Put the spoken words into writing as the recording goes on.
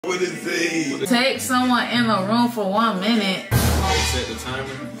What is it? Take someone in the room for 1 minute. Set the timer?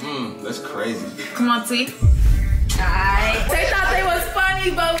 That's crazy. Come on, T. Alright. They thought they was funny,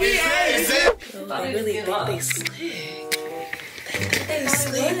 but we ain't. They really think they slick. They think they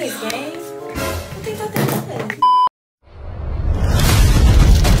slick, gang. What they thought they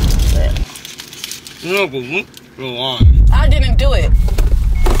was? I didn't do it.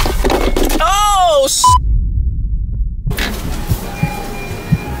 Oh,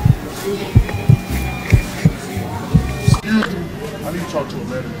 I need to talk to him,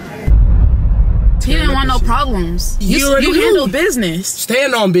 man. He didn't want no problems. You handle business.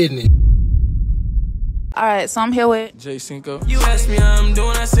 Stand on business. Alright, so I'm here with J5. You ask me how I'm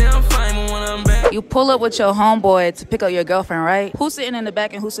doing, I say I'm fine when I'm back. you. Pull up with your homeboy to pick up your girlfriend, right? Who's sitting in the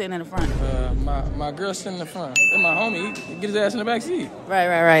back and who's sitting in the front? My girl sitting in the front. And my homie, he get his ass in the back seat. Right.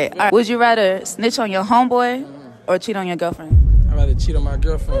 All right. Would you rather snitch on your homeboy or cheat on your girlfriend? I'd rather cheat on my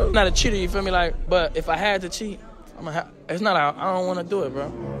girlfriend. I'm not a cheater, you feel me? Like, but if I had to cheat, it's not, I don't want to do it, bro.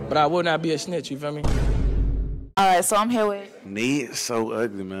 But I would not be a snitch, you feel me? Alright, so I'm here with Neat, so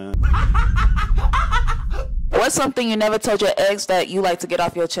ugly, man. what's something you never told your ex that you like to get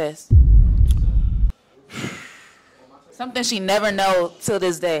off your chest? Something she never know till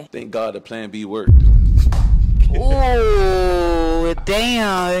this day. Thank God the plan B worked. Ooh,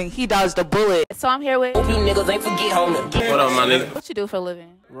 damn, he dodged a bullet. So I'm here with Hope you niggas ain't forget home. What up, my nigga? what you do for a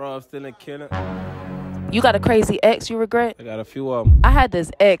living? Rob still a killer. You got a crazy ex you regret? I got a few of them. I had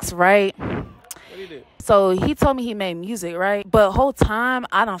this ex, right? What he did? So he told me he made music, right? But whole time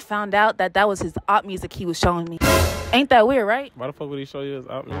I done found out that was his op music he was showing me. Ain't that weird, right? Why the fuck would he show you his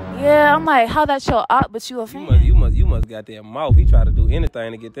out? Yeah, I'm like, how that's your op, but you a fan? You must got that mouth. He tried to do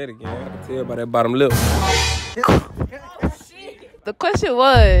anything to get that again. I can tell by that bottom lip. The question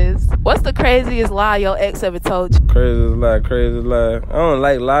was, what's the craziest lie your ex ever told you? Crazy lie. I don't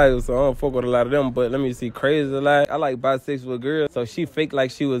like lies, so I don't fuck with a lot of them. But let me see, crazy lie. I like bisexual girls, so she faked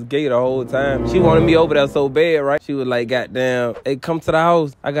like she was gay the whole time. She wanted me over there so bad, right? She was like, goddamn, hey, come to the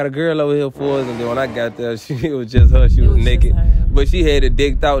house. I got a girl over here for us. And then when I got there, it was just her. She was naked. But she had it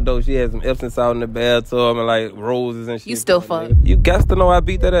dicked out, though. She had some Epsom salt in the bathtub and like roses and shit. You still fuck? You got to know I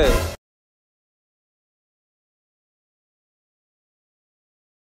beat that ass.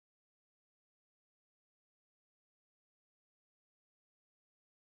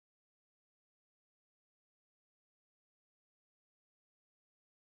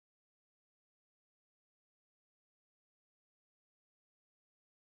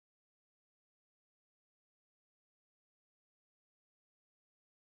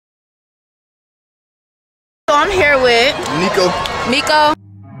 So I'm here with Nico. Miko.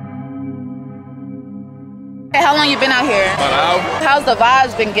 Hey, how long you been out here? About an hour. How's the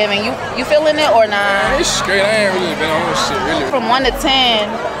vibes been giving? You feeling it or not? It's straight, I ain't really been on this shit, really. From 1 to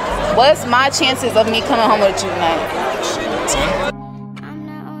 10, what's my chances of me coming home with you tonight? 10.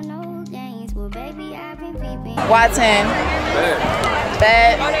 Why 10?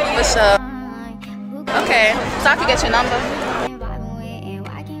 Bad. For sure. Okay, so I can get your number.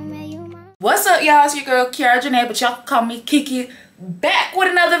 What's up, y'all? It's your girl Kiara Janae, but y'all can call me Kiki. Back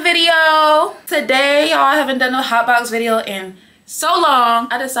with another video. Today, y'all, I haven't done a hotbox video in so long.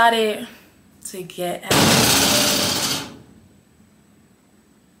 I decided to get out.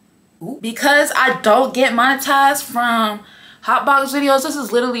 Because I don't get monetized from hotbox videos. This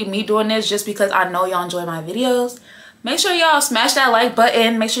is literally me doing this just because I know y'all enjoy my videos. Make sure y'all smash that like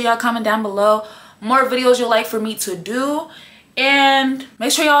button. Make sure y'all comment down below more videos you'd like for me to do. And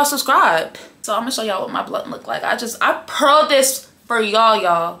make sure y'all subscribe. So I'm gonna show y'all what my blunt look like. I pearled this for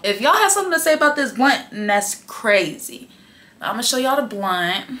y'all. If y'all have something to say about this blunt, that's crazy. I'm gonna show y'all the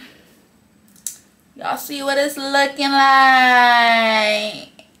blunt. Y'all see what it's looking like.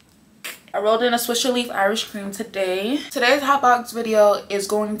 I rolled in a Swisher Leaf Irish Cream today. Today's hotbox video is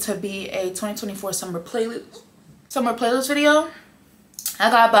going to be a 2024 summer playlist video. I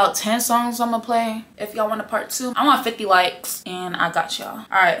got about 10 songs I'm gonna play. If y'all want a part 2, I want 50 likes and I got y'all. All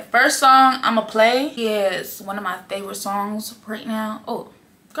right, first song I'm gonna play is one of my favorite songs right now. Oh,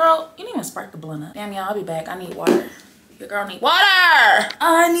 girl, you didn't even spark the blunt up. Damn, y'all, I'll be back. I need water. Your girl need water.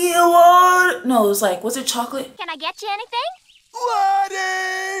 I need water. No, it was like, was it chocolate? Can I get you anything?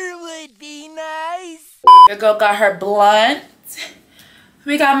 Water would be nice. Your girl got her blunt.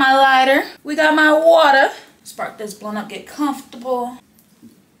 We got my lighter. We got my water. Spark this blunt up, get comfortable.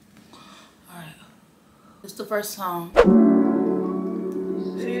 This is the first song. Okay.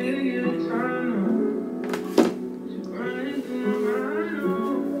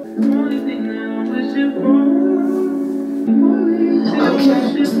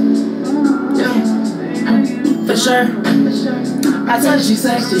 For sure. I I told her she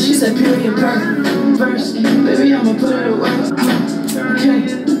sexy, she said period first. Baby, I'ma put her to work. Okay,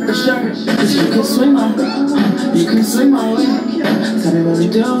 for sure. Cause you can swing my way. Tell me what we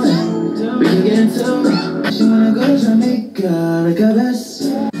doing, we can get into it. She wanna go to Jamaica, like a best.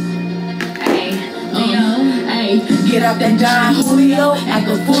 Get off that Don Julio, act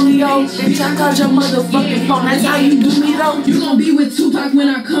a folio. Bitch, I called your motherfucking phone, that's how you do me though. You gon' be with Tupac when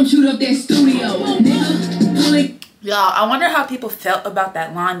I come shoot up that studio, nigga. Y'all, I wonder how people felt about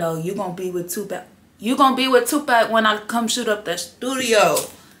that line though. You gonna be with Tupac. You gonna be with Tupac when I come shoot up the studio.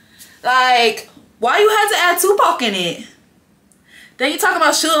 Like, why you had to add Tupac in it? Then you talking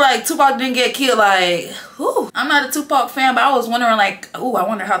about shit like Tupac didn't get killed. Like, whew. I'm not a Tupac fan, but I was wondering like, ooh, I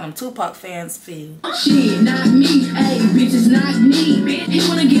wonder how them Tupac fans feel. Shit, not me, ayy, bitches, not me. He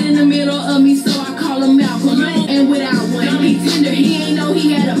wanna get in the middle of me, so I call him Malcolm. And without one, he tender, he ain't know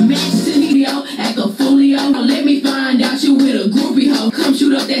he had a match to me, yo. Act a folio. Let me find out you with a groupie hoe. Come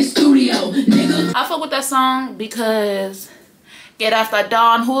shoot up that studio, nigga. I fuck with that song because get off that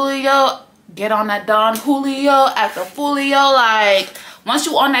Don Julio. Get on that Don Julio, act a folio. Like, once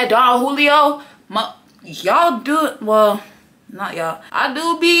you on that Don Julio, y'all do it. Well, not y'all. I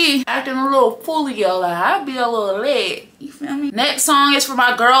do be acting a little folio. Like, I be a little lit. You feel me? Next song is for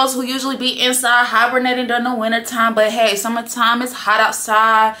my girls who usually be inside hibernating during the winter time. But hey, summertime is hot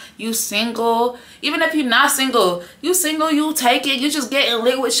outside. You single. Even if you're not single, you single, you take it. You just getting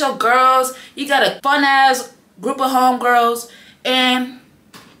lit with your girls. You got a fun ass group of homegirls. And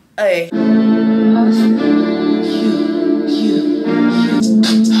hey.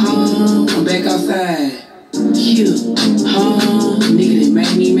 I'm back outside. Cute. Nigga done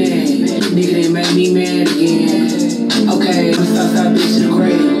make me mad. Nigga done make me mad again. Okay, I'm Southside bitch to the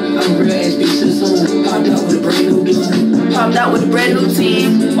grave. I'm a real ass bitch to the soon. Popped out with a brand new dude. Popped out with a brand new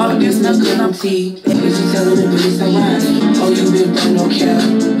team. While this knuckle I'm tea. Bitch, tell them but it's alright. Oh, you been burn no cap.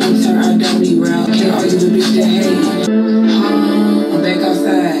 I'm turned, I don't need route. Can't argue with bitch that hate. I'm back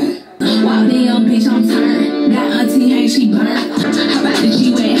outside. Wow, damn, bitch, I'm turned. Got auntie, ain't she burnt? How about the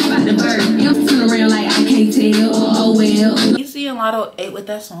G-Way? How about the bird? I'm turn around like I can't tell. Oh, well. Sexyy and Latto ate with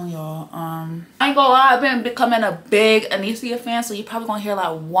that song, y'all. I ain't gonna lie, I've been becoming a big Anicia fan, so you probably gonna hear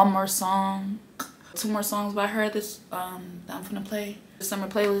like one more song, 2 more songs by her this that I'm gonna play the summer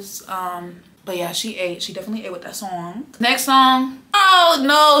playlist. But yeah, she definitely ate with that song. Next song, oh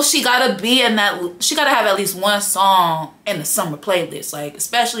no, she gotta be in that, she gotta have at least one song in the summer playlist, like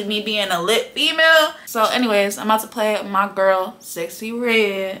especially me being a lit female. So anyways, I'm about to play my girl Sexyy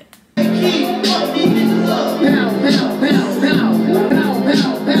Red.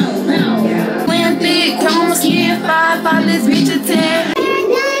 When thick, come on, skin 5, this bitch a 10.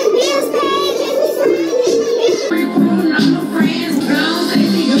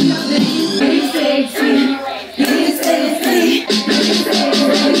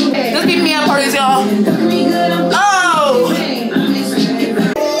 Let's beat me up parties, y'all. Oh!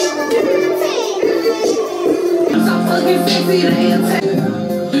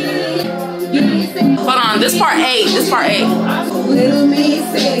 Hold on, this part 8. This part 8. Little me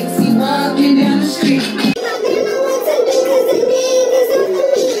sexy walking down the street.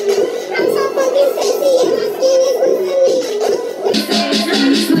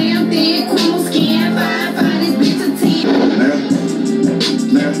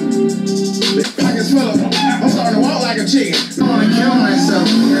 I'm starting to walk like a chicken. I want to kill myself.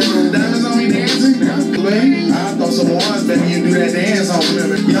 Diamonds on me dancing. Baby, I throw some ones, baby, you do that dance on me.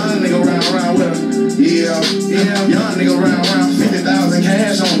 Young nigga round with her. Yeah. Young nigga round 50,000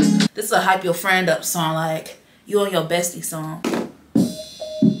 cash on me. This is a hype your friend up song, like you on your bestie song.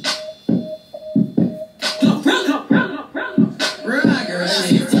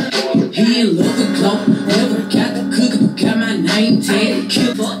 He in love with glow. Never got the cook, got my name tagged.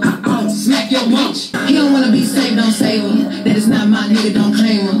 I'll smack your mom. He don't wanna be saved, don't save him. That is not my nigga, don't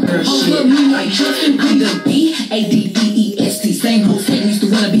claim him. Oh, put me like Justin, I'm the B-A-D-D-E-S-T. Same whole thing, used to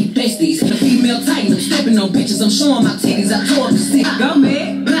wanna be besties. The female titan, I'm stepping on bitches, I'm showing my titties. I tore up the stick. Go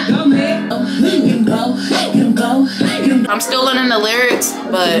mad, go mad. Let him go, let him go. I'm still learning the lyrics,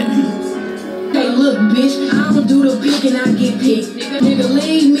 but hey, look, bitch, I don't do the pick and I get picked. Nigga,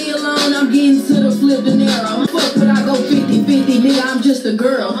 leave me alone, I'm getting to the flip and arrow. Fuck, but I go 50-50, nigga, I'm just a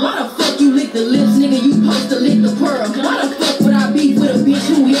girl. Why the fuck you lick the lips, nigga, you supposed to lick the pearl? Why the fuck would I beef with a bitch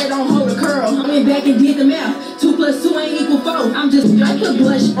who hair don't hold a curl? I went back and did the math, 2 + 2 ain't equal 4. I'm just, I put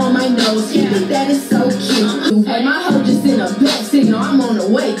blush on my nose, you think that is so cute. Hey, my hoe just in a back signal, I'm on the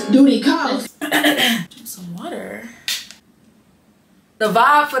way, duty calls. some water. The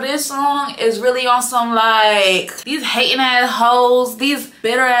vibe for this song is really on some like these hating ass hoes, these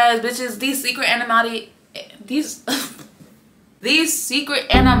bitter ass bitches, these secret animality, these These secret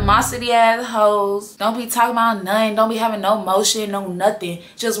animosity ass hoes don't be talking about nothing, don't be having no motion, no nothing.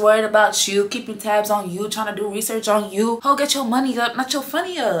 Just worried about you, keeping tabs on you, trying to do research on you. Ho, get your money up, not your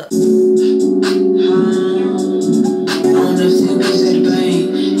funny up. I don't know if bitches at the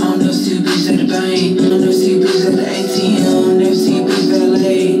bank. I don't know if bitches at the bank. I don't know if bitches at the ATM. I don't know if bitches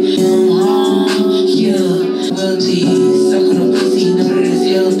valet. Yeah, wealthy. Suck on the pussy, know that it's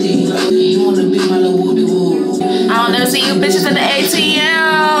healthy. You wanna be my little whoopie whoop. I don't ever see you bitches at the ATM.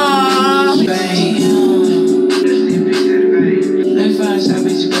 Let me find some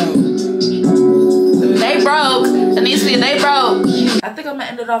bitch broke. They broke. Anisha, they broke. I think I'm gonna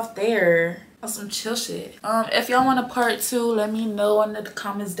end it off there. On some chill shit. If y'all want a part 2, let me know in the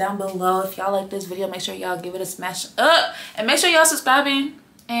comments down below. If y'all like this video, make sure y'all give it a smash up. And make sure y'all subscribing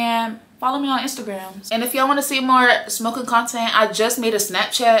and follow me on Instagram. And if y'all want to see more smoking content, I just made a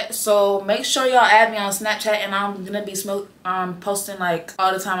Snapchat. So make sure y'all add me on Snapchat, and I'm gonna be posting like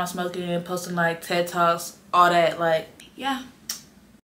all the time I'm smoking, posting like TED Talks, all that. Like, yeah.